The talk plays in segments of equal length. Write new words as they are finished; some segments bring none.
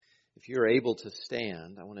If you're able to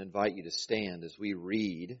stand, I want to invite you to stand as we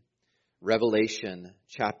read Revelation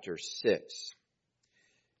chapter 6.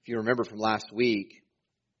 If you remember from last week,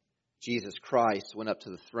 Jesus Christ went up to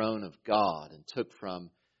the throne of God and took from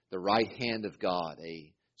the right hand of God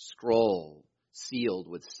a scroll sealed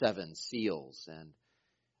with 7 seals. And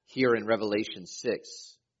here in Revelation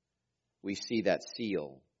 6, we see that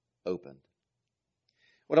seal opened.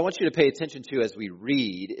 What I want you to pay attention to as we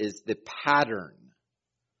read is the pattern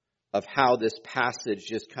of how this passage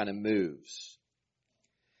just kind of moves.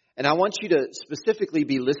 And I want you to specifically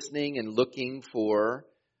be listening and looking for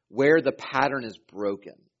where the pattern is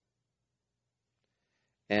broken.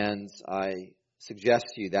 And I suggest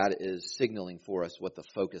to you that is signaling for us what the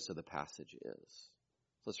focus of the passage is.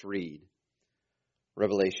 Let's read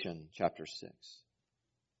Revelation chapter 6.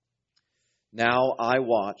 Now I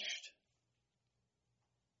watched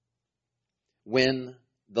when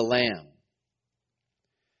the Lamb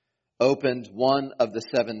opened one of the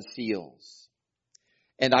 7 seals.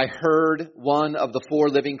 And I heard one of the 4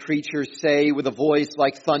 living creatures say with a voice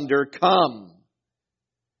like thunder, "Come!"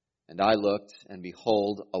 And I looked, and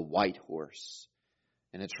behold, a white horse.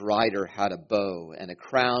 And its rider had a bow, and a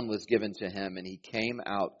crown was given to him, and he came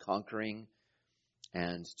out conquering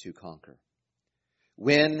and to conquer.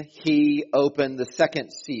 When he opened the 2nd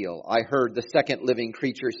seal, I heard the 2nd living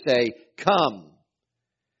creature say, "Come!"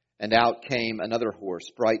 And out came another horse,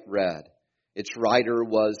 bright red. Its rider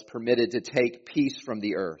was permitted to take peace from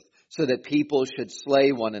the earth, so that people should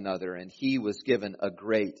slay one another, and he was given a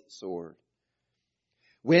great sword.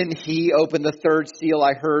 When he opened the 3rd seal,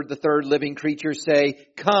 I heard the 3rd living creature say,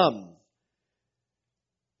 "Come!"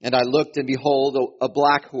 And I looked, and behold, a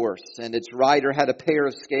black horse, and its rider had a pair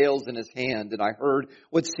of scales in his hand. And I heard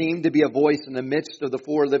what seemed to be a voice in the midst of the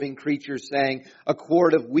 4 living creatures saying, "A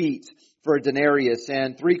quart of wheat for a denarius,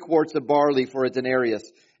 and 3 quarts of barley for a denarius,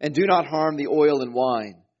 and do not harm the oil and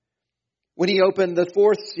wine." When he opened the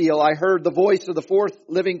 4th seal, I heard the voice of the 4th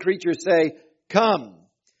living creature say, "Come!"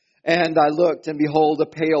 And I looked, and behold, a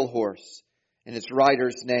pale horse, and its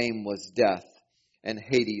rider's name was Death, and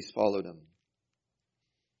Hades followed him.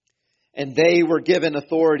 And they were given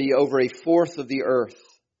authority over 1/4 of the earth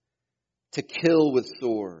to kill with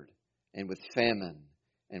sword, and with famine,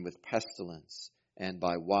 and with pestilence, and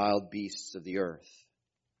by wild beasts of the earth.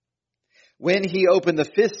 When he opened the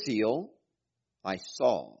 5th seal, I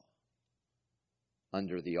saw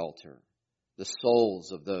under the altar the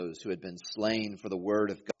souls of those who had been slain for the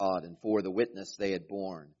word of God and for the witness they had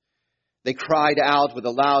borne. They cried out with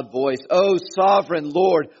a loud voice, "O sovereign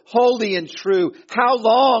Lord, holy and true, how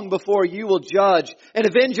long before you will judge and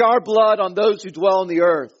avenge our blood on those who dwell on the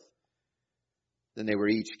earth?" Then they were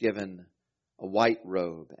each given a white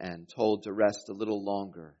robe and told to rest a little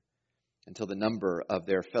longer until the number of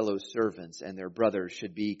their fellow servants and their brothers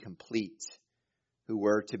should be complete, who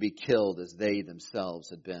were to be killed as they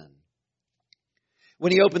themselves had been.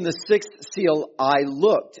 When he opened the 6th seal, I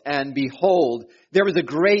looked, and behold, there was a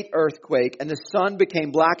great earthquake, and the sun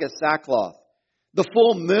became black as sackcloth. The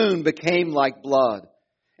full moon became like blood,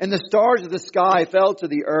 and the stars of the sky fell to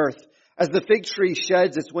the earth, as the fig tree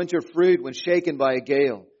sheds its winter fruit when shaken by a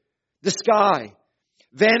gale. The sky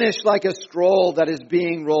vanished like a scroll that is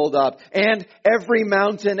being rolled up, and every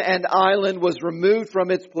mountain and island was removed from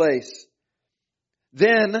its place.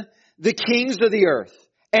 Then the kings of the earth,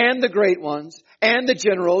 and the great ones, and the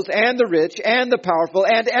generals, and the rich, and the powerful,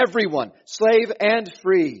 and everyone, slave and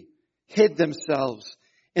free, hid themselves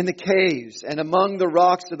in the caves and among the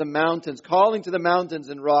rocks of the mountains, calling to the mountains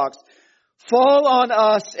and rocks, "Fall on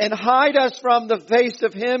us and hide us from the face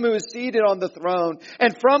of him who is seated on the throne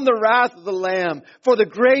and from the wrath of the Lamb. For the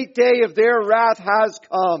great day of their wrath has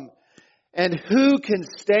come. And who can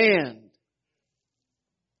stand?"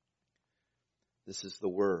 This is the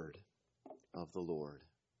word of the Lord.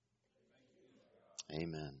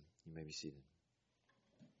 Amen. You may be seated.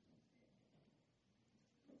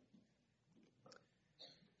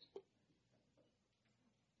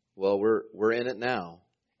 Well, we're in it now.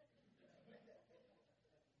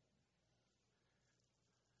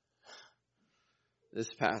 This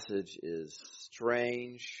passage is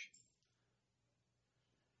strange.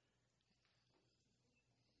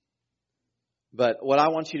 But what I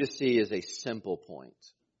want you to see is a simple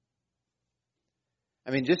point. I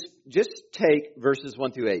mean, just take verses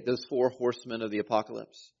 1 through 8, those 4 horsemen of the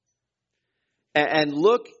apocalypse, and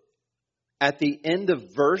look at the end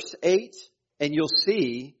of verse 8, and you'll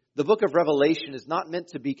see the book of Revelation is not meant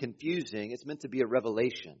to be confusing. It's meant to be a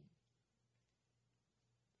revelation.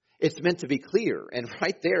 It's meant to be clear. And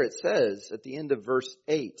right there it says at the end of verse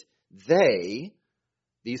 8,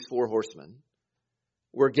 these 4 horsemen,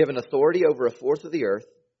 were given authority over 1/4 of the earth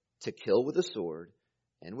to kill with the sword,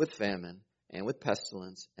 and with famine, and with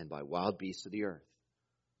pestilence, and by wild beasts of the earth.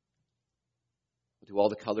 What do all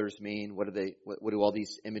the colors mean? What do all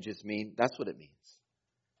these images mean? That's what it means.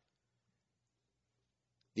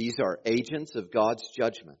 These are agents of God's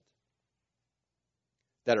judgment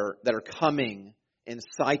that are coming in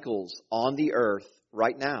cycles on the earth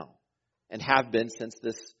right now and have been since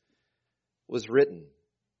this was written.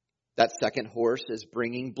 That second horse is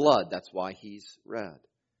bringing blood. That's why he's red.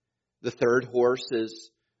 The third horse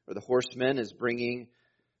the horseman is bringing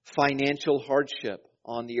financial hardship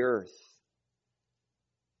on the earth.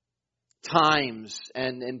 Times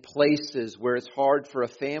and in places where it's hard for a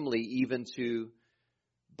family even to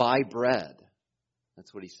buy bread.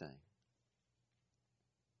 That's what he's saying.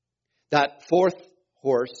 That fourth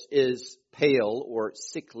horse is pale or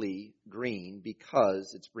sickly green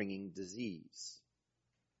because it's bringing disease.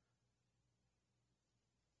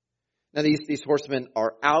 Now these horsemen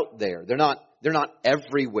are out there. They're not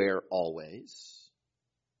everywhere always.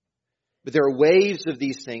 But there are waves of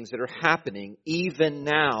these things that are happening even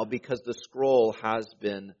now because the scroll has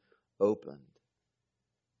been opened.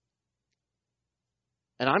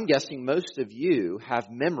 And I'm guessing most of you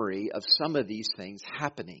have memory of some of these things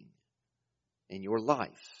happening in your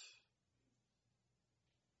life.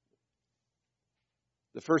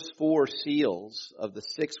 The first 4 seals of the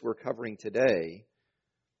 6 we're covering today,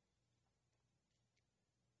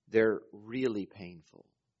 they're really painful.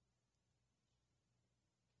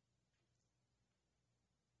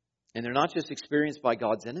 And they're not just experienced by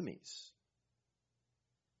God's enemies.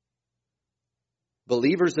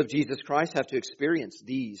 Believers of Jesus Christ have to experience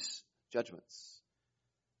these judgments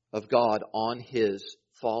of God on His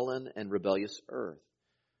fallen and rebellious earth.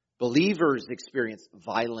 Believers experience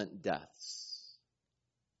violent deaths,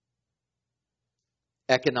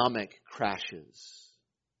 economic crashes,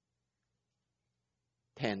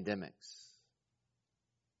 pandemics.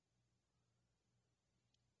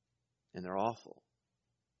 And they're awful.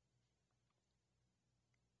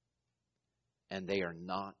 And they are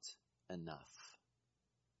not enough.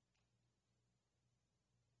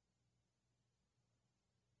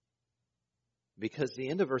 Because the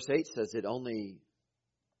end of verse 8 says it only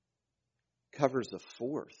covers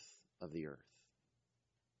 1/4 of the earth.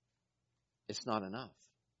 It's not enough.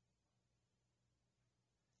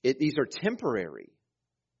 These are temporary.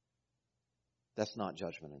 That's not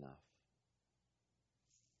judgment enough.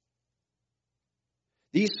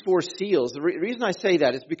 These 4 seals, the reason I say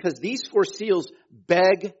that is because these 4 seals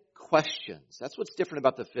beg questions. That's what's different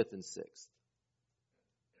about the 5th and 6th.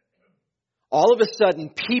 All of a sudden,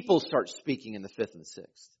 people start speaking in the 5th and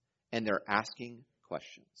 6th, and they're asking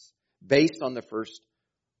questions based on the first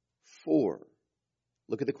 4.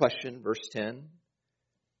 Look at the question, verse 10.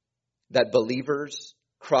 That believers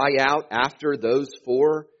cry out after those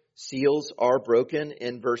 4 seals are broken.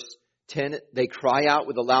 In verse 10, they cry out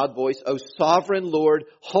with a loud voice, O sovereign Lord,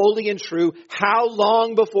 holy and true, how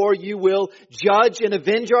long before you will judge and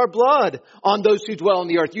avenge our blood on those who dwell on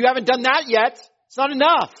the earth? You haven't done that yet. It's not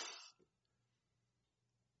enough.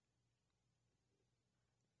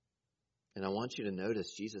 And I want you to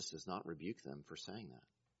notice Jesus does not rebuke them for saying that.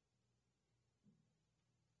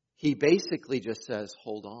 He basically just says,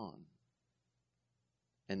 hold on.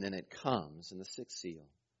 And then it comes in the 6th seal.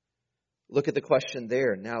 Look at the question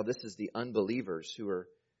there. Now this is the unbelievers who are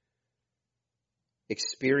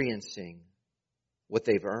experiencing what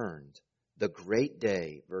they've earned. The great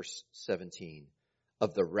day, verse 17,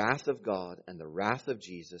 of the wrath of God and the wrath of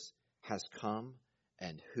Jesus has come,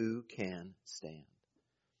 and who can stand?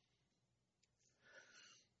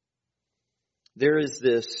 There is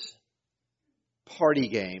this party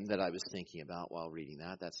game that I was thinking about while reading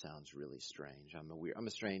that. That sounds really strange. I'm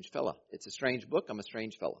a strange fella. It's a strange book. I'm a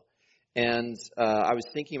strange fella. And I was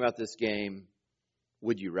thinking about this game,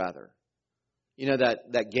 Would You Rather? You know,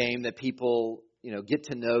 that game that people, get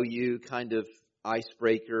to know you, kind of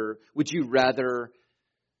icebreaker. Would you rather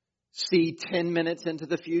see 10 minutes into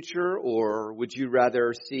the future, or would you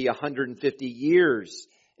rather see 150 years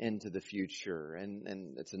into the future?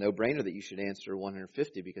 And it's a no-brainer that you should answer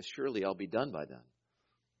 150, because surely I'll be done by then.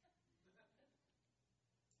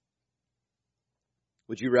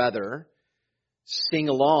 Would you rather sing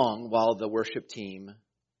along while the worship team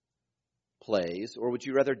plays, or would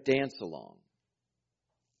you rather dance along?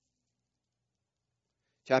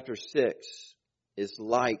 Chapter 6 is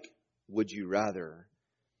like Would You Rather,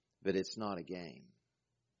 but it's not a game.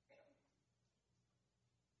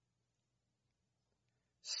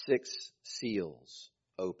 6 seals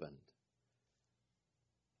opened.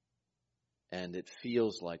 And it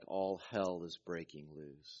feels like all hell is breaking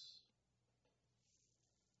loose.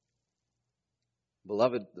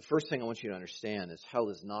 Beloved, the first thing I want you to understand is hell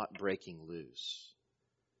is not breaking loose.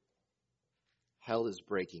 Hell is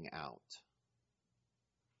breaking out.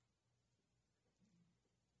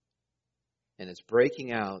 And it's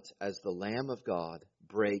breaking out as the Lamb of God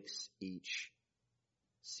breaks each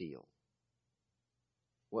seal.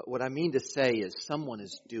 What I mean to say is someone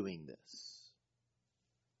is doing this.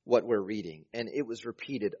 What we're reading. And it was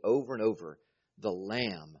repeated over and over. The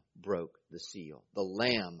Lamb broke the seal. The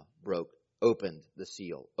Lamb opened the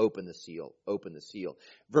seal, opened the seal, opened the seal.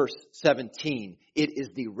 Verse 17, it is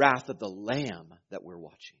the wrath of the Lamb that we're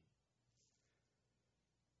watching.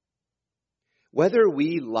 Whether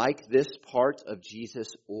we like this part of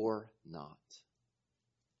Jesus or not,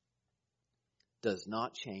 does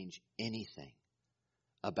not change anything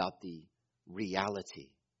about the reality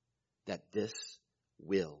that this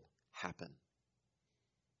will happen.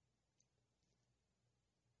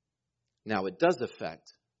 Now, it does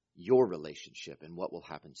affect your relationship and what will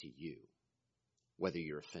happen to you, whether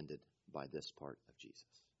you're offended by this part of Jesus.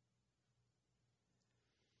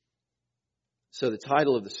 So the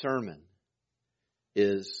title of the sermon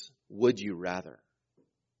is, Would You Rather?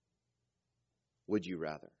 Would you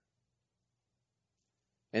rather?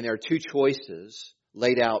 And there are two choices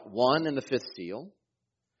laid out, one in the fifth seal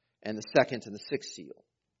and the second in the sixth seal.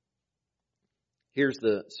 Here's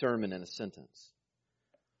the sermon in a sentence.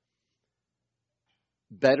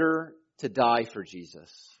 Better to die for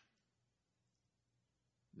Jesus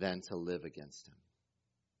than to live against him.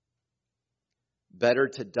 Better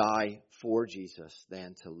to die for Jesus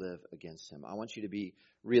than to live against him. I want you to be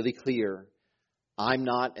really clear. I'm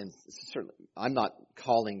not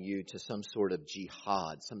calling you to some sort of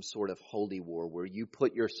jihad, some sort of holy war where you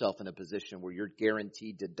put yourself in a position where you're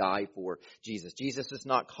guaranteed to die for Jesus. Jesus is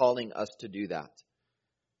not calling us to do that.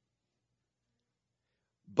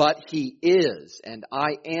 But he is, and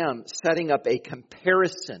I am setting up a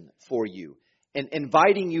comparison for you and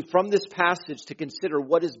inviting you from this passage to consider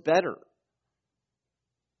what is better.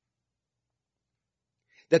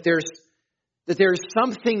 That there's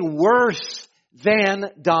something worse than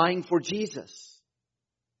dying for Jesus.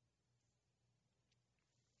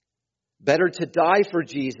 Better to die for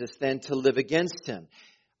Jesus than to live against him.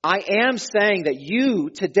 I am saying that you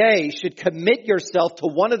today should commit yourself to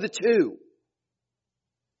one of the two.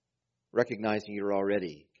 Recognizing you're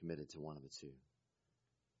already committed to one of the two.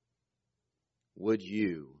 Would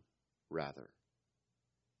you rather?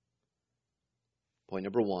 Point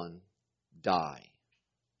number one, die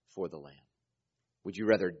for the Lamb. Would you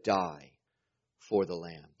rather die for the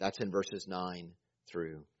Lamb? That's in verses 9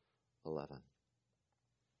 through 11.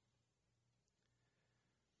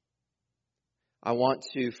 I want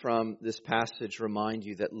to, from this passage, remind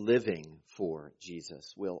you that living for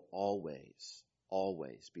Jesus will always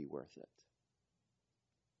be worth it.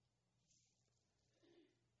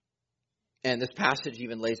 And this passage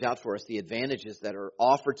even lays out for us the advantages that are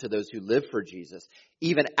offered to those who live for Jesus,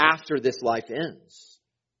 even after this life ends.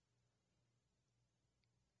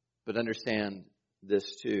 But understand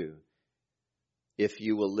this too. If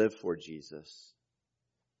you will live for Jesus,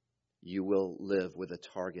 you will live with a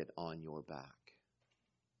target on your back.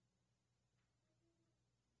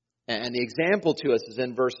 And the example to us is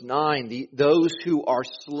in verse 9. Those who are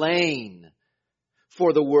slain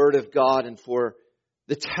for the word of God and for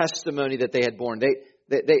the testimony that they had borne.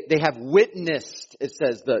 They have witnessed, it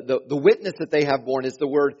says, the witness that they have borne is the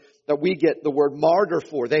word that we get the word martyr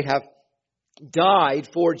for. They have died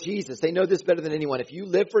for Jesus. They know this better than anyone. If you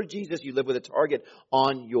live for Jesus, you live with a target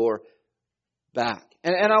on your back.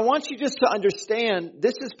 And I want you just to understand,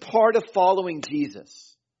 this is part of following Jesus.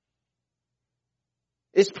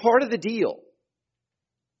 It's part of the deal.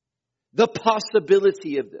 The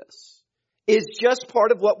possibility of this is just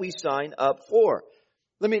part of what we sign up for.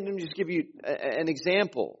 Let me just give you an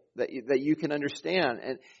example that you can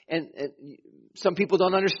understand. And some people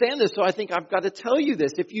don't understand this, so I think I've got to tell you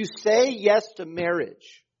this. If you say yes to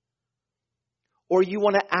marriage, or you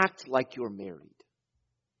want to act like you're married,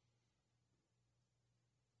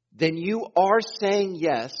 then you are saying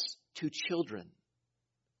yes to children.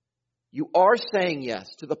 You are saying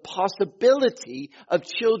yes to the possibility of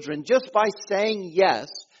children just by saying yes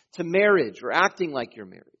to marriage or acting like you're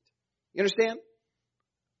married. You understand?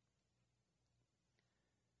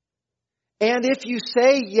 And if you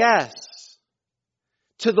say yes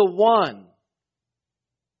to the one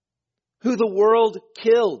who the world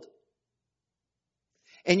killed,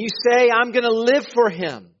 and you say, I'm going to live for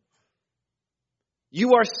him,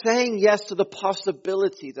 you are saying yes to the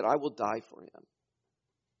possibility that I will die for him.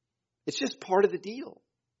 It's just part of the deal.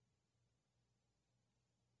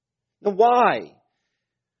 Now, why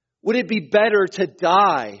would it be better to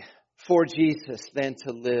die for Jesus than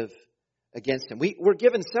to live against him. We're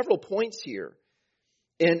given several points here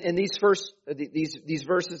in these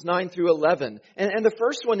verses 9 through 11. And the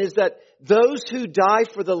first one is that those who die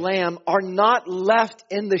for the Lamb are not left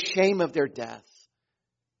in the shame of their death.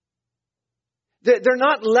 They're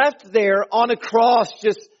not left there on a cross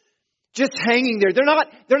just hanging there.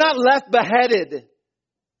 They're not left beheaded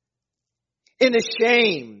in the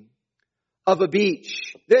shame of a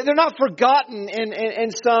beach. They're not forgotten in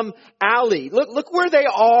some alley. Look where they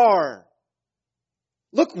are.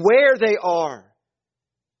 Look where they are.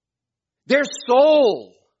 Their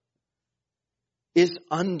soul is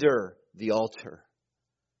under the altar.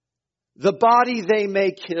 The body they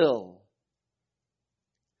may kill.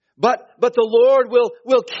 But the Lord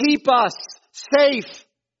will keep us safe.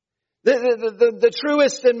 The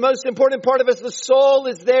truest and most important part of us, the soul,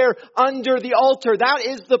 is there under the altar. That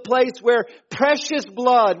is the place where precious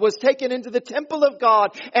blood was taken into the temple of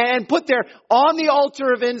God and put there on the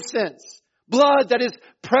altar of incense. Blood that is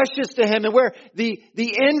precious to Him, and where the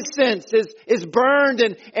incense is burned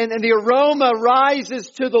and the aroma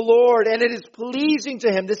rises to the Lord and it is pleasing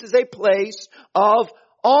to Him. This is a place of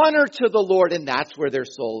honor to the Lord, and that's where their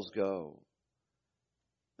souls go.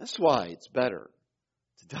 That's why it's better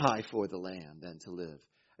to die for the Lamb than to live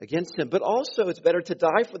against Him. But also it's better to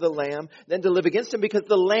die for the Lamb than to live against Him, because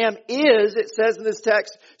the Lamb is, it says in this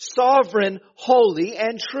text, sovereign, holy,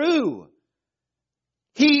 and true.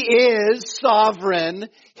 He is sovereign,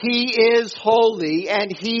 He is holy,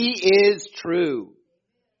 and He is true.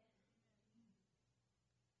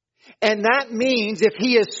 And that means if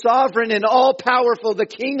He is sovereign and all-powerful, the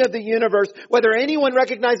King of the universe, whether anyone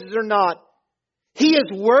recognizes it or not, He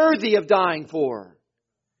is worthy of dying for.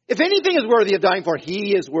 If anything is worthy of dying for,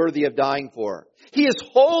 He is worthy of dying for. He is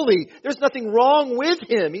holy. There's nothing wrong with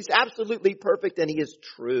Him. He's absolutely perfect, and He is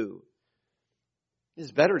true. It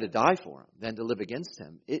is better to die for Him than to live against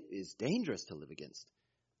Him. It is dangerous to live against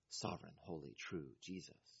sovereign, holy, true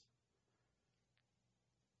Jesus.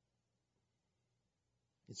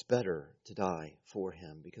 It's better to die for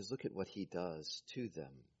Him, because look at what He does to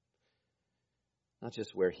them. Not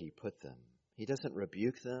just where He put them. He doesn't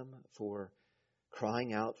rebuke them for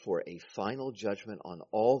crying out for a final judgment on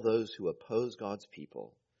all those who oppose God's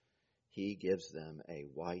people. He gives them a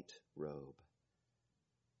white robe.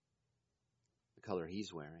 The color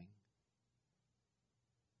He's wearing.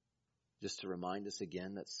 Just to remind us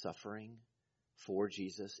again that suffering for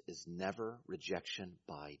Jesus is never rejection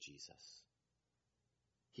by Jesus.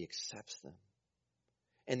 He accepts them.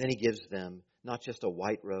 And then He gives them not just a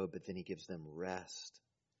white robe, but then He gives them rest.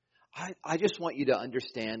 I just want you to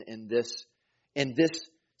understand in this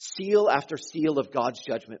seal after seal of God's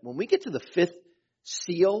judgment, when we get to the fifth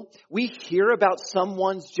seal, we hear about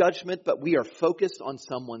someone's judgment, but we are focused on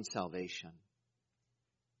someone's salvation.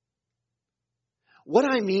 What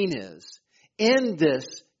I mean is, in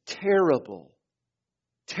this terrible,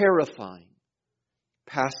 terrifying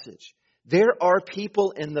passage, there are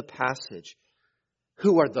people in the passage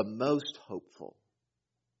who are the most hopeful,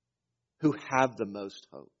 who have the most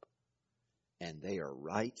hope. And they are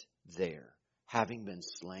right there, having been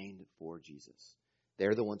slain for Jesus.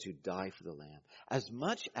 They're the ones who die for the Lamb. As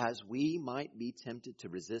much as we might be tempted to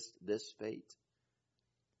resist this fate,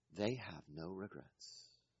 they have no regrets.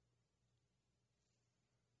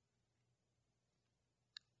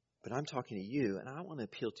 But I'm talking to you, and I want to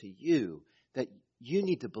appeal to you that you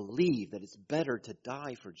need to believe that it's better to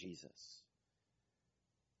die for Jesus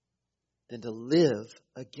than to live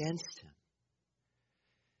against Him.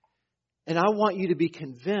 And I want you to be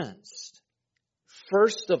convinced,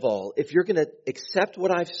 first of all, if you're going to accept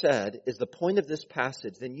what I've said is the point of this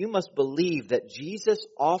passage, then you must believe that Jesus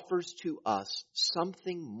offers to us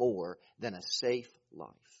something more than a safe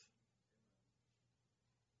life.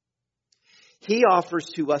 He offers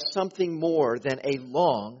to us something more than a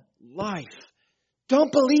long life.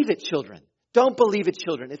 Don't believe it, children. Don't believe it,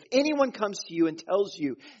 children. If anyone comes to you and tells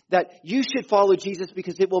you that you should follow Jesus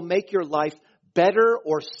because it will make your life better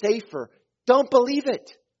or safer, don't believe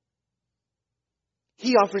it.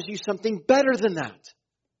 He offers you something better than that.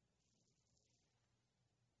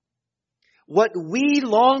 What we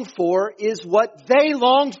long for is what they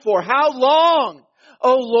longed for. How long,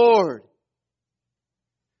 O Lord?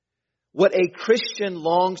 What a Christian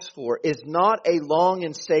longs for is not a long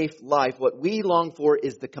and safe life. What we long for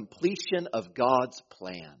is the completion of God's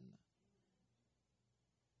plan.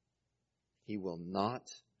 He will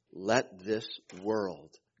not let this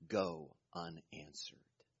world go unanswered.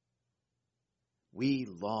 We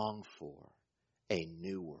long for a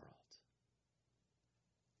new world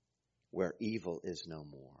where evil is no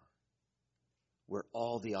more, where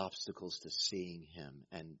all the obstacles to seeing him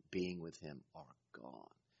and being with him are gone.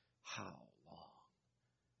 How long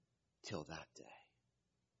till that day?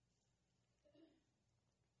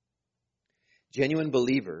 Genuine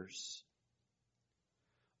believers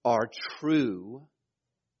are true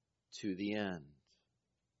to the end,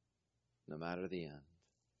 no matter the end.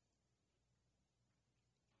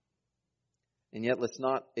 And yet, let's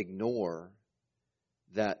not ignore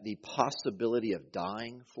that the possibility of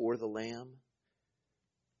dying for the Lamb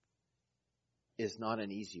is not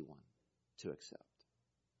an easy one to accept.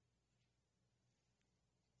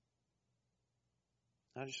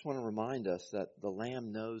 I just want to remind us that the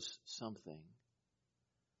Lamb knows something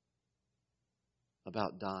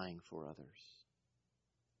about dying for others.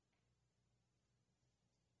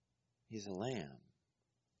 He's a lamb.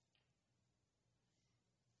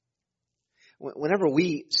 Whenever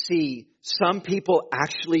we see some people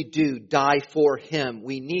actually do die for him,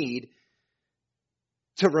 we need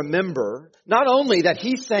to remember not only that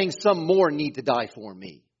he's saying some more need to die for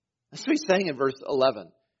me. That's what he's saying in verse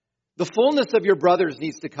 11. The fullness of your brothers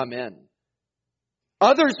needs to come in.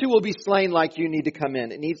 Others who will be slain like you need to come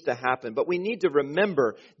in. It needs to happen. But we need to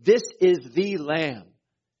remember this is the Lamb.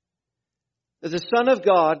 As the Son of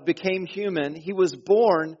God became human, he was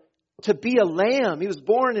born to be a lamb. He was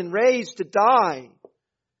born and raised to die.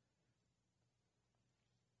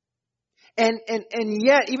 And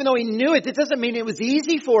yet, even though he knew it, it doesn't mean it was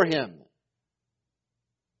easy for him.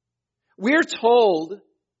 We're told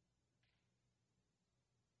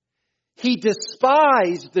he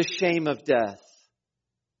despised the shame of death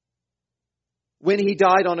when he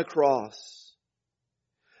died on a cross.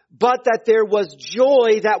 But that there was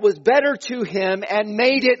joy that was better to him and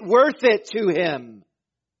made it worth it to him.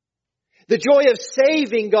 The joy of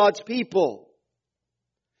saving God's people.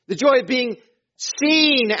 The joy of being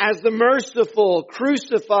seen as the merciful,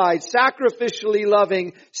 crucified, sacrificially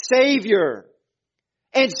loving Savior.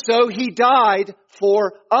 And so he died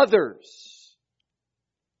for others.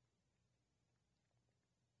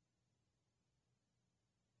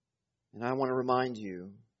 And I want to remind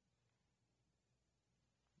you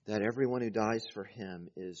that everyone who dies for him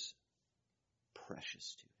is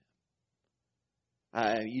precious to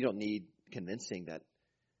him. You don't need convincing that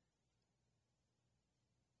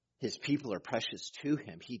his people are precious to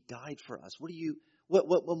him. He died for us. What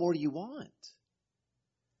more do you want?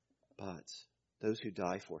 But those who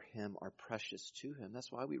die for him are precious to him.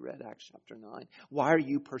 That's why we read Acts chapter 9. Why are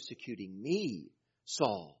you persecuting me,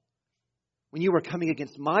 Saul? When you were coming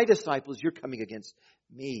against my disciples, you're coming against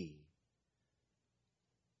me.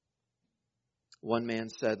 One man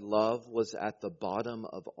said, love was at the bottom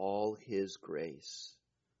of all his grace.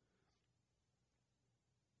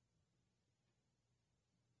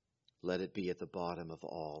 Let it be at the bottom of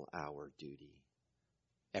all our duty.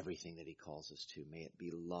 Everything that he calls us to, may it be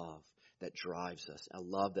love that drives us. A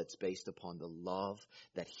love that's based upon the love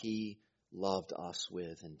that he loved us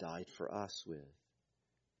with and died for us with.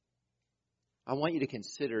 I want you to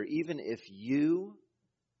consider, even if you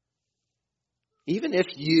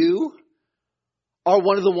are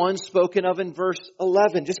one of the ones spoken of in verse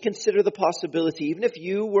 11, just consider the possibility. Even if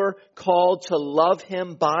you were called to love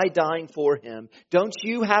him by dying for him, don't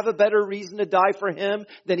you have a better reason to die for him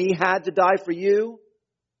than he had to die for you?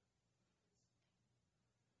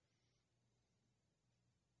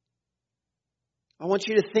 I want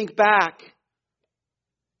you to think back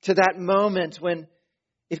to that moment when,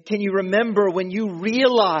 can you remember when you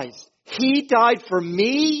realized he died for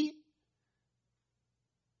me?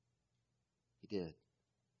 He did.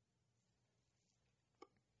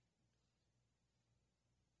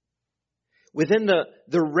 Within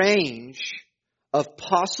the range of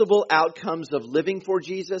possible outcomes of living for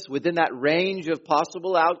Jesus, within that range of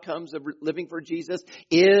possible outcomes of living for Jesus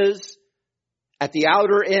is, at the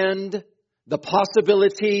outer end, the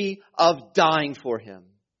possibility of dying for him.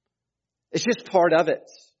 It's just part of it.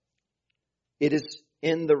 It is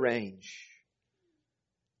in the range.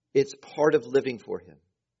 It's part of living for him.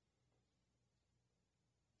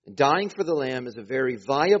 And dying for the Lamb is a very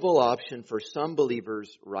viable option for some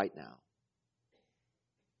believers right now.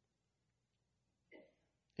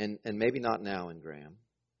 And maybe not now in Graham.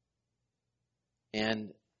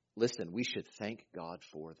 And listen, we should thank God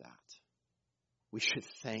for that. We should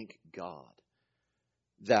thank God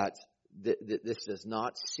that this does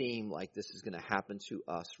not seem like this is going to happen to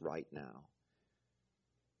us right now.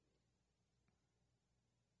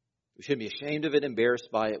 We shouldn't be ashamed of it, embarrassed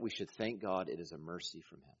by it. We should thank God it is a mercy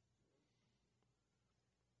from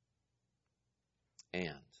him.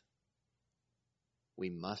 And we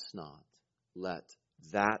must not let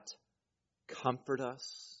that comfort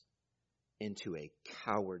us into a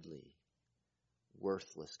cowardly,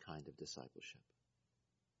 worthless kind of discipleship.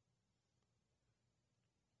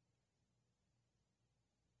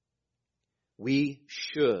 We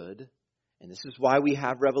should, and this is why we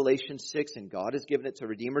have Revelation 6, and God has given it to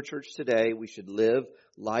Redeemer Church today, we should live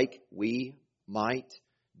like we might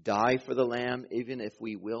die for the Lamb, even if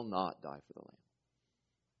we will not die for the Lamb.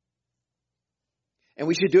 And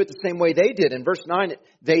we should do it the same way they did. In verse 9,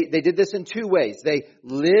 they did this in two ways. They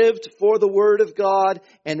lived for the Word of God,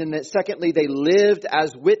 and then secondly, they lived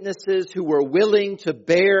as witnesses who were willing to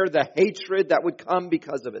bear the hatred that would come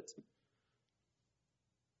because of it.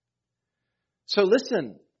 So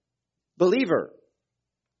listen, believer,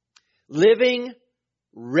 living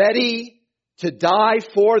ready to die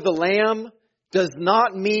for the Lamb does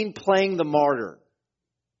not mean playing the martyr.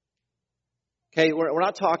 Okay, we're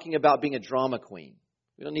not talking about being a drama queen.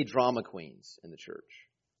 We don't need drama queens in the church.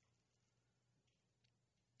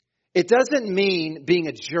 It doesn't mean being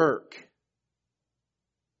a jerk.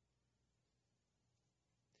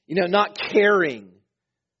 Not caring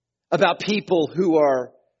about people who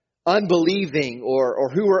are unbelieving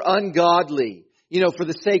or who are ungodly, for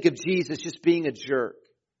the sake of Jesus, just being a jerk.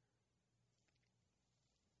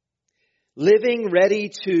 Living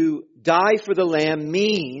ready to die for the Lamb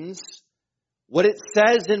means what it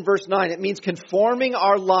says in verse 9. It means conforming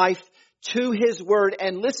our life to His Word.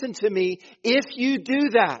 And listen to me, if you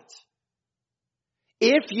do that,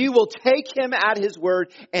 if you will take Him at His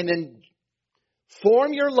Word and then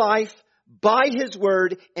form your life by His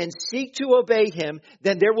Word and seek to obey Him,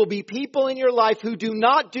 then there will be people in your life who do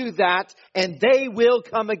not do that, and they will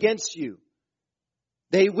come against you.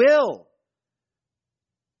 They will.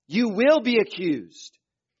 You will be accused.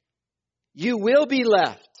 You will be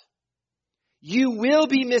left. You will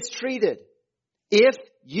be mistreated if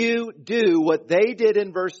you do what they did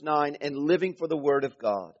in verse 9 and living for the Word of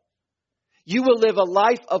God. You will live a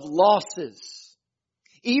life of losses.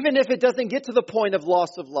 Even if it doesn't get to the point of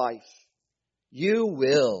loss of life, you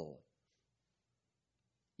will.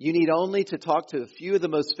 You need only to talk to a few of the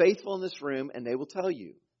most faithful in this room, and they will tell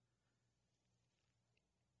you.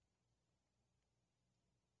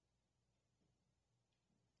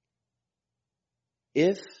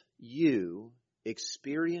 If you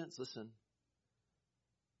experience, listen,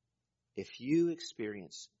 if you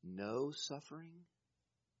experience no suffering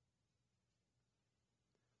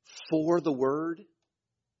for the Word,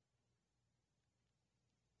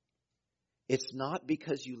 it's not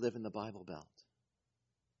because you live in the Bible Belt.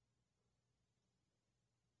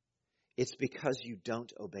 It's because you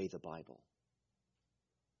don't obey the Bible.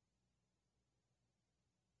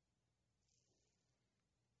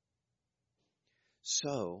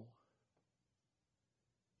 So,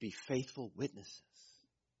 be faithful witnesses.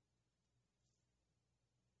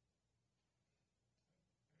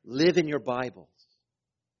 Live in your Bibles.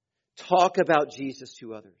 Talk about Jesus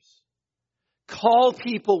to others. Call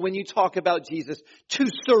people when you talk about Jesus to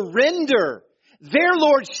surrender their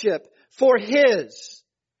lordship for His.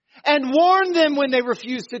 And warn them when they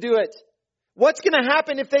refuse to do it. What's going to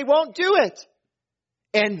happen if they won't do it?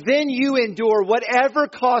 And then you endure whatever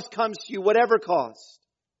cost comes to you, whatever cost.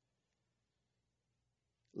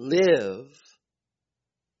 Live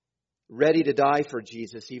ready to die for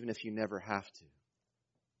Jesus even if you never have to.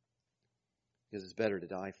 Because it's better to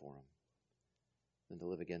die for Him than to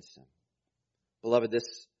live against Him. Beloved,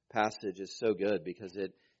 this passage is so good because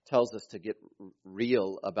it tells us to get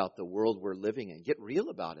real about the world we're living in. Get real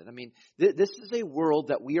about it. I mean, this is a world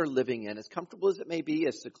that we are living in, as comfortable as it may be,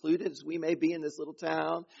 as secluded as we may be in this little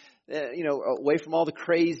town, away from all the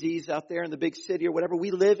crazies out there in the big city or whatever. We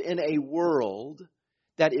live in a world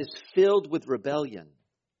that is filled with rebellion.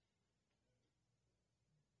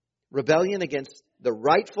 Rebellion against the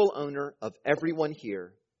rightful owner of everyone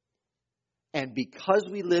here. And because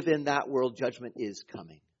we live in that world, judgment is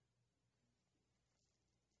coming.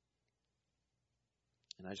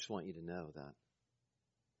 And I just want you to know that.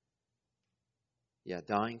 Yeah,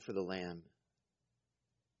 dying for the Lamb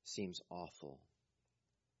seems awful.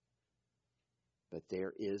 But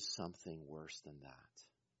there is something worse than that.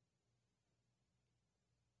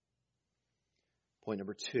 Point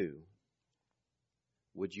number 2.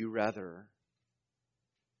 Would you rather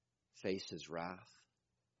face His wrath?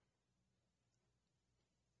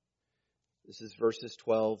 This is verses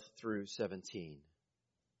 12 through 17.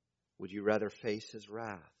 Would you rather face His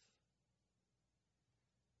wrath?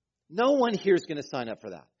 No one here is going to sign up for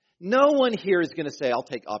that. No one here is going to say, I'll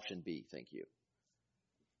take option B, thank you.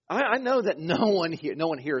 I know that no one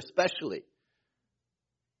here especially,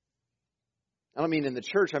 I don't mean in the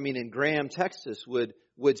church, I mean in Graham, Texas, would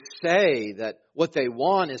say that what they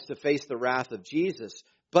want is to face the wrath of Jesus.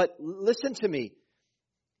 But listen to me.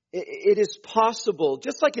 It is possible,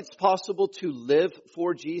 just like it's possible to live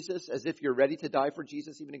for Jesus as if you're ready to die for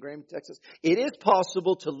Jesus, even in Graham, Texas. It is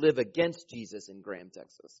possible to live against Jesus in Graham,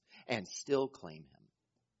 Texas, and still claim him.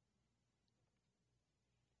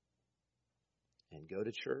 And go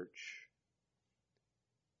to church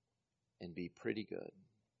and be pretty good.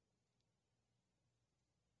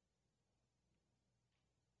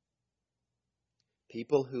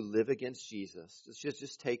 People who live against Jesus,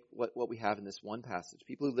 just take what we have in this one passage.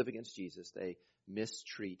 People who live against Jesus, they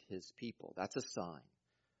mistreat his people. That's a sign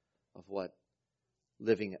of what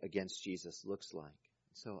living against Jesus looks like.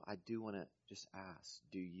 So I do want to just ask,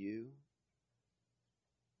 do you,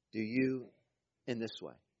 in this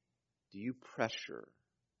way, do you pressure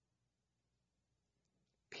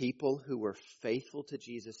people who were faithful to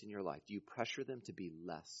Jesus in your life? Do you pressure them to be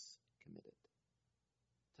less committed?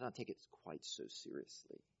 To not take it quite so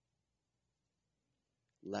seriously.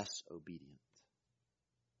 Less obedient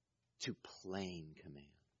to plain commands.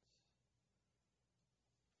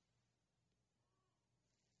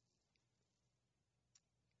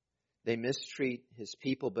 They mistreat his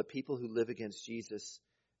people, but people who live against Jesus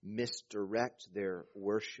misdirect their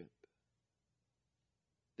worship.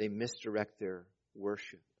 They misdirect their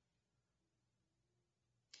worship.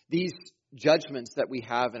 These judgments that we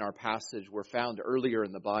have in our passage were found earlier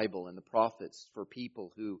in the Bible and the prophets for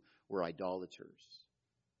people who were idolaters,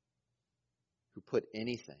 who put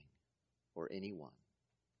anything or anyone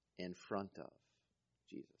in front of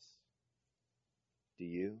Jesus. Do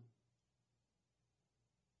you?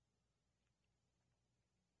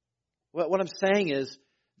 What I'm saying is,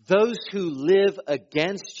 those who live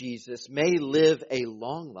against Jesus may live a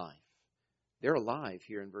long life. They're alive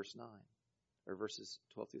here in verse 9, or verses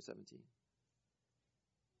 12 through 17.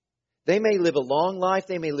 They may live a long life,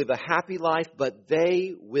 they may live a happy life, but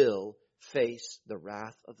they will face the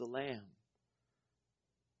wrath of the Lamb.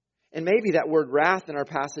 And maybe that word wrath in our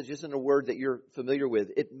passage isn't a word that you're familiar with.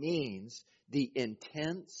 It means the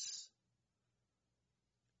intense,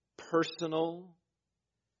 personal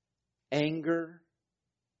anger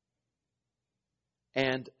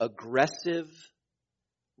and aggressive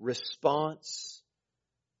response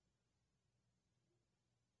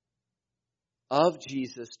of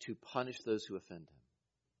Jesus to punish those who offend him.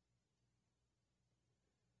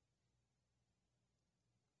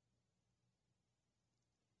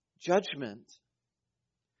 Judgment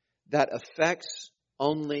that affects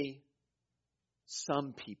only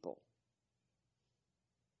some people,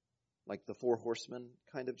 like the four horsemen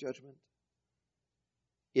kind of judgment,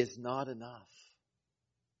 is not enough.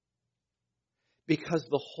 Because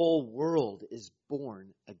the whole world is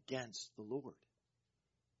born against the Lord.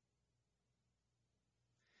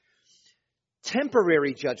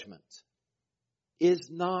 Temporary judgment is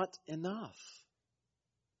not enough.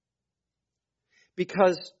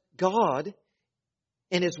 Because God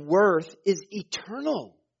and his worth is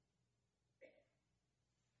eternal.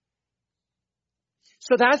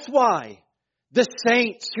 So that's why the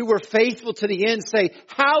saints who were faithful to the end say,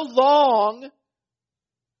 how long?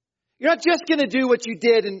 You're not just going to do what you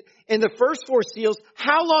did in the first four seals.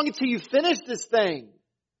 How long until you finish this thing?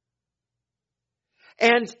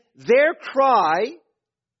 And their cry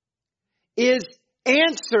is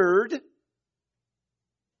answered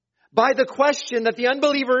by the question that the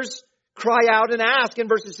unbelievers cry out and ask in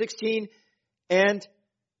verses 16 and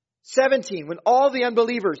 17. When all the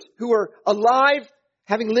unbelievers who are alive,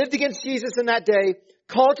 having lived against Jesus in that day,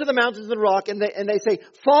 call to the mountains and the rock, and they say,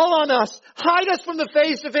 fall on us, hide us from the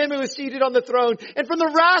face of him who is seated on the throne, and from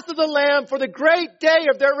the wrath of the Lamb, for the great day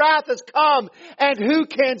of their wrath has come, and who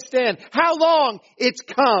can stand? How long? It's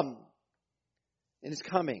come. And it's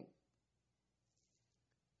coming.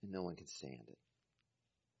 And no one can stand it.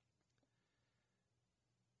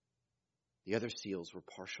 The other seals were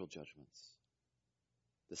partial judgments.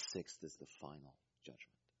 The sixth is the final judgment.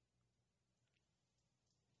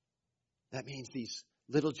 That means these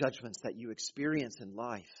little judgments that you experience in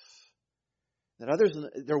life, that others,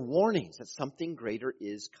 they're warnings that something greater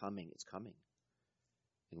is coming. It's coming.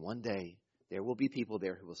 And one day, there will be people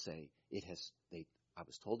there who will say, I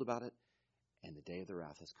was told about it, and the day of the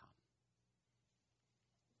wrath has come.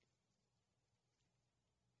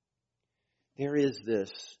 There is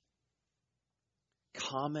this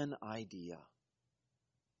common idea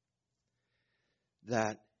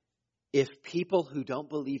that if people who don't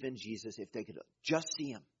believe in Jesus, if they could just see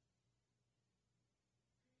him,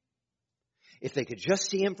 if they could just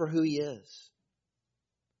see him for who he is,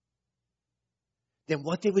 then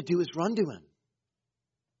what they would do is run to him.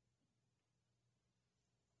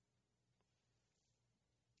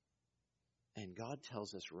 And God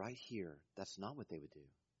tells us right here, that's not what they would do.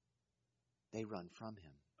 They run from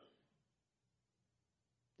him.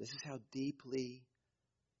 This is how deeply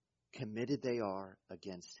committed they are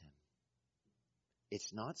against him.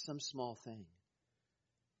 It's not some small thing.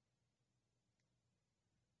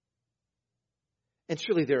 And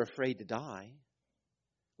surely they're afraid to die.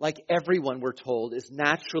 Like everyone, we're told, is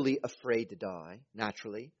naturally afraid to die.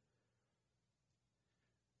 Naturally.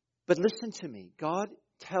 But listen to me. God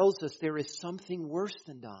tells us there is something worse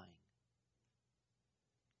than dying.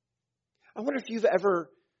 I wonder if you've ever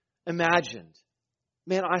imagined,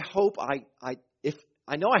 man, I hope if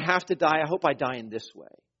I know I have to die, I hope I die in this way.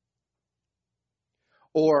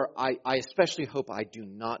 Or I especially hope I do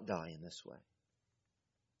not die in this way.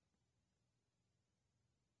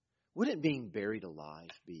 Wouldn't being buried alive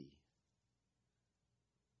be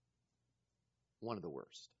one of the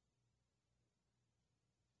worst?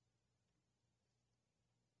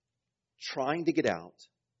 Trying to get out,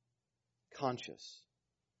 conscious,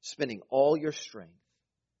 spending all your strength,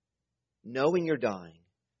 knowing you're dying,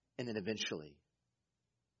 and then eventually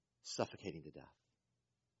suffocating to death.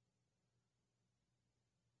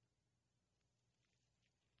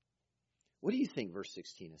 What do you think verse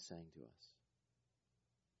 16 is saying to us?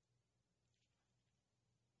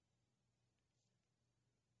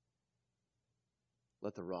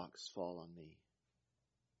 Let the rocks fall on me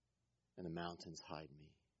and the mountains hide me.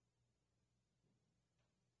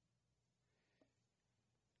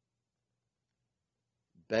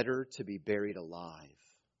 Better to be buried alive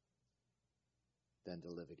than to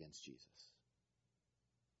live against Jesus.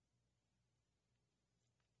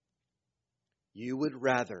 You would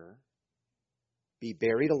rather be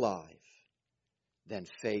buried alive than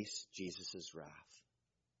face Jesus' wrath.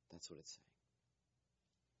 That's what it's saying.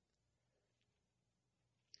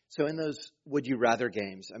 So in those would you rather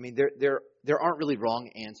games, I mean, there aren't really wrong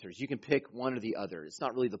answers. You can pick one or the other. It's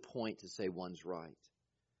not really the point to say one's right.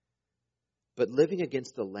 But living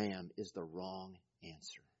against the Lamb is the wrong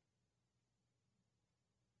answer.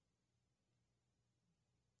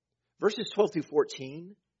 Verses 12 through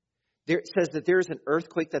 14, it says that there is an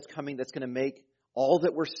earthquake that's coming that's going to make all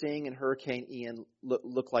that we're seeing in Hurricane Ian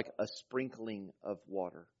look like a sprinkling of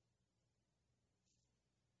water.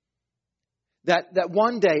 That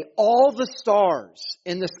one day, all the stars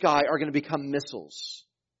in the sky are going to become missiles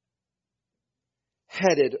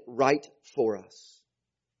headed right for us.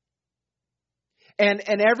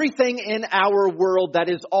 And everything in our world that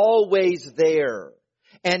is always there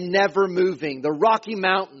and never moving, the Rocky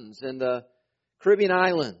Mountains and the Caribbean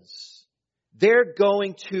islands, they're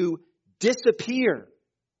going to disappear.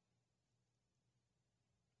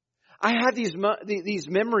 I have these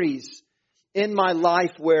memories in my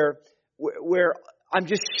life where I'm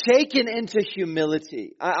just shaken into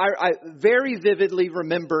humility. I very vividly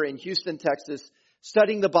remember in Houston, Texas,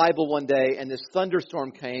 studying the Bible one day, and this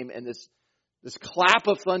thunderstorm came, and this clap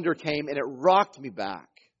of thunder came, and it rocked me back.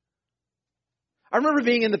 I remember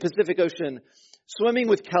being in the Pacific Ocean, swimming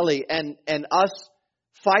with Kelly, and us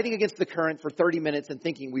fighting against the current for 30 minutes and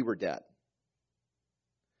thinking we were dead.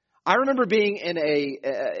 I remember being in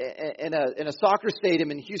a soccer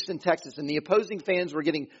stadium in Houston, Texas, and the opposing fans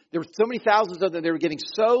there were so many thousands of them, they were getting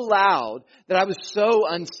so loud that I was so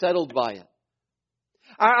unsettled by it.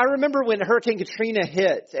 I remember when Hurricane Katrina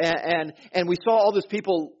hit and we saw all those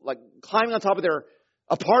people like climbing on top of their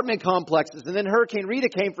apartment complexes, and then Hurricane Rita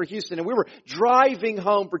came for Houston, and we were driving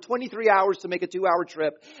home for 23 hours to make a 2-hour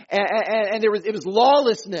trip, and it was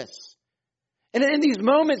lawlessness. And these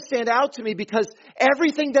moments stand out to me because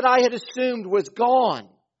everything that I had assumed was gone.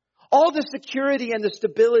 All the security and the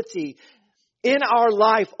stability in our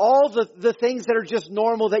life, all the things that are just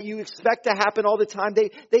normal that you expect to happen all the time,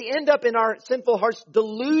 they end up in our sinful hearts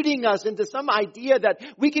deluding us into some idea that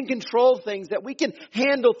we can control things, that we can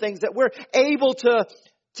handle things, that we're able to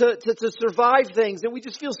survive things, and we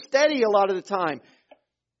just feel steady a lot of the time.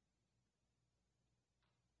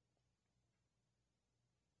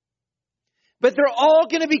 But they're all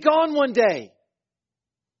going to be gone one day.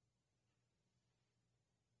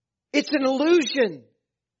 It's an illusion.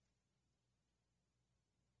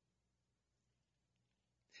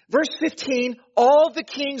 Verse 15, all the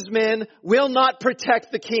king's men will not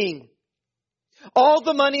protect the king. All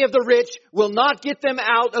the money of the rich will not get them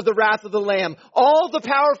out of the wrath of the Lamb. All the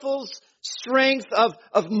powerful's strength of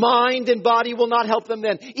mind and body will not help them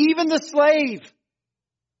then. Even the slave.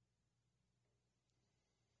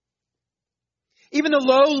 Even the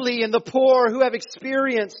lowly and the poor who have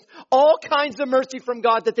experienced all kinds of mercy from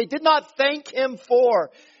God that they did not thank Him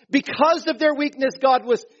for. Because of their weakness, God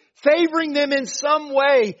was favoring them in some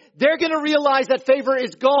way. They're going to realize that favor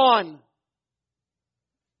is gone.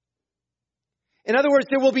 In other words,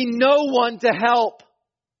 there will be no one to help.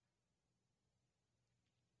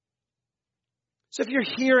 So if you're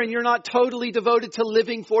here and you're not totally devoted to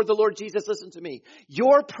living for the Lord Jesus, listen to me.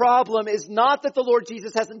 Your problem is not that the Lord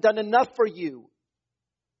Jesus hasn't done enough for you.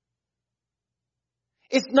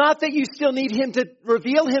 It's not that you still need Him to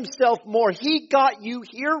reveal Himself more. He got you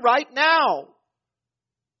here right now.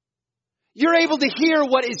 You're able to hear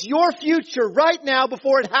what is your future right now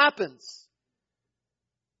before it happens.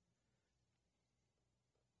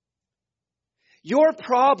 Your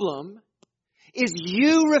problem is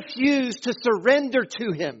you refuse to surrender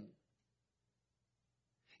to Him.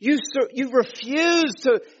 You refuse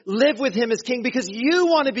to live with Him as King because you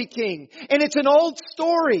want to be King. And it's an old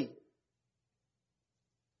story.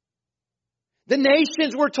 The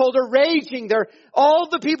nations, we're told, are raging. All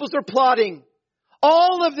the peoples are plotting.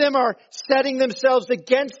 All of them are setting themselves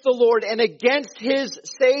against the Lord and against His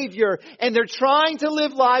Savior. And they're trying to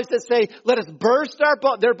live lives that say, let us burst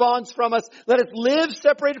their bonds from us. Let us live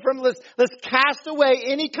separated from us. Let's cast away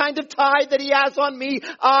any kind of tie that He has on me.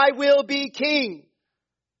 I will be king.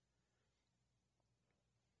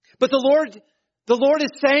 But the Lord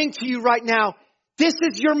is saying to you right now, this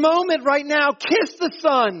is your moment right now. Kiss the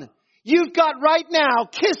Son. You've got right now,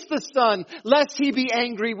 kiss the Son, lest He be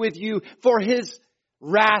angry with you, for His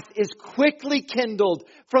wrath is quickly kindled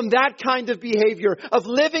from that kind of behavior, of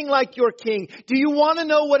living like your King. Do you want to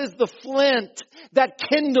know what is the flint that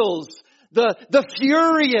kindles the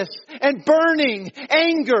furious and burning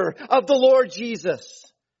anger of the Lord Jesus?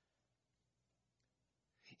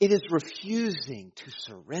 It is refusing to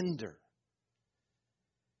surrender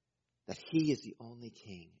that He is the only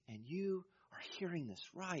King. And you are hearing this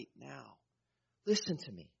right now. Listen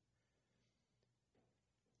to me.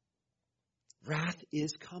 Wrath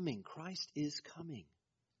is coming. Christ is coming.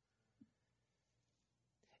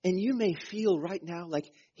 And you may feel right now like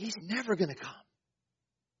He's never going to come.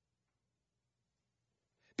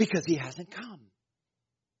 Because He hasn't come.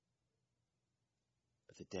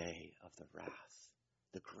 But the day of the wrath,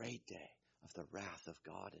 the great day of the wrath of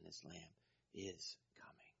God and His Lamb is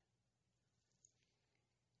coming.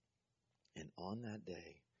 And on that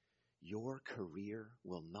day, your career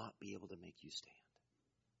will not be able to make you stand.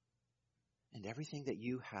 And everything that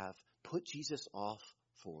you have put Jesus off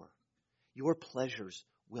for, your pleasures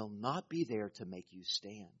will not be there to make you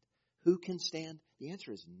stand. Who can stand? The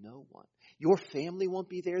answer is no one. Your family won't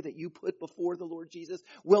be there that you put before the Lord Jesus,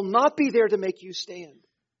 will not be there to make you stand.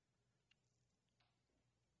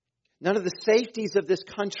 None of the safeties of this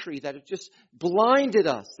country that have just blinded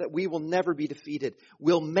us that we will never be defeated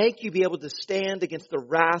will make you be able to stand against the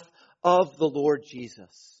wrath of the Lord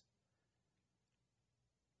Jesus.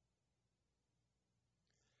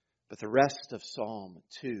 But the rest of Psalm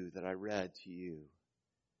 2 that I read to you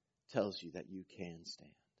tells you that you can stand.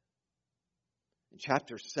 And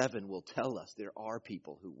chapter 7 will tell us there are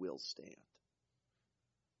people who will stand.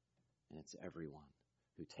 And it's everyone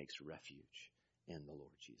who takes refuge in the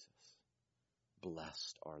Lord Jesus.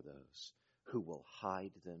 Blessed are those who will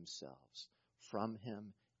hide themselves from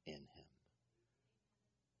Him in Him.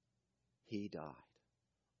 He died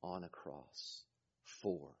on a cross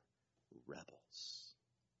for rebels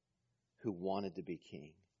who wanted to be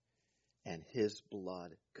king, and His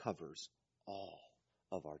blood covers all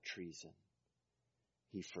of our treason.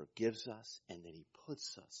 He forgives us, and then He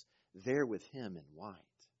puts us there with Him in white,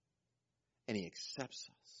 and He accepts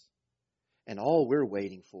us. And all we're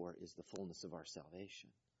waiting for is the fullness of our salvation.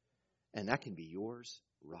 And that can be yours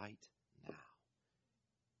right now,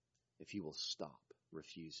 if you will stop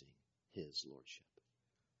refusing His lordship.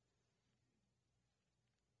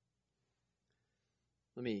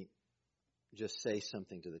 Let me just say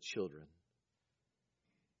something to the children.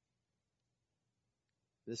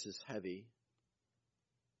 This is heavy.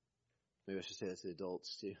 Maybe I should say this to the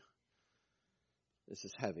adults too. This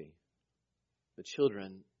is heavy. But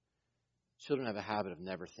children have a habit of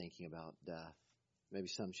never thinking about death. Maybe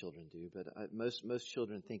some children do, but most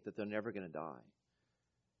children think that they're never going to die.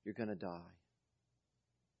 You're going to die.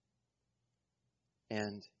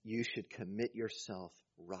 And you should commit yourself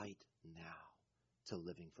right now to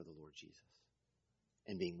living for the Lord Jesus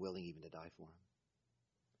and being willing even to die for Him.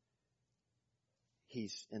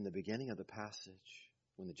 He's in the beginning of the passage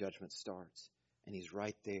when the judgment starts, and He's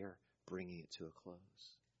right there bringing it to a close.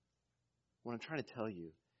 What I'm trying to tell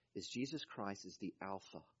you is Jesus Christ is the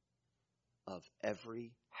Alpha of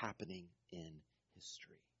every happening in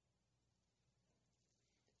history.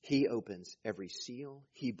 He opens every seal,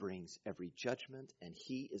 He brings every judgment, and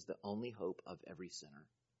He is the only hope of every sinner.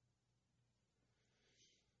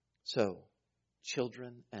 So,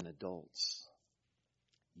 children and adults,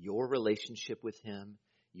 your relationship with Him,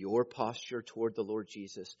 your posture toward the Lord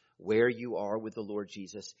Jesus, where you are with the Lord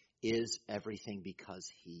Jesus, is everything because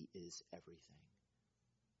He is everything.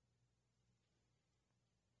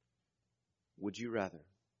 would you rather?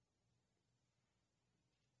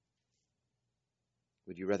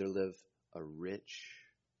 Would you rather live a rich,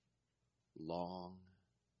 long,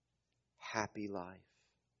 happy life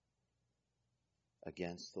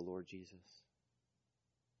against the Lord Jesus?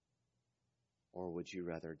 Or would you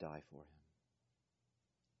rather die for him?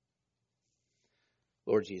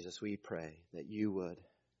 Lord Jesus, we pray that you would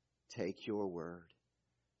take your word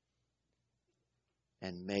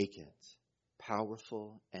and make it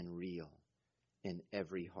powerful and real in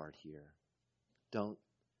every heart here. Don't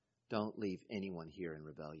leave anyone here in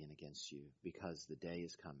rebellion against you, because the day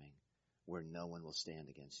is coming where no one will stand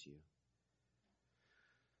against you.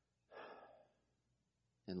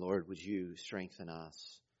 And Lord, would you strengthen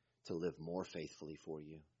us to live more faithfully for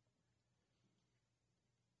you,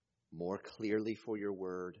 more clearly for your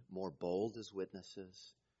word, more bold as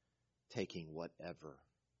witnesses, taking whatever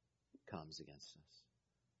comes against us.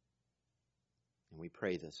 And we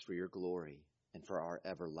pray this for your glory and for our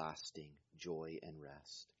everlasting joy and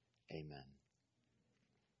rest. Amen.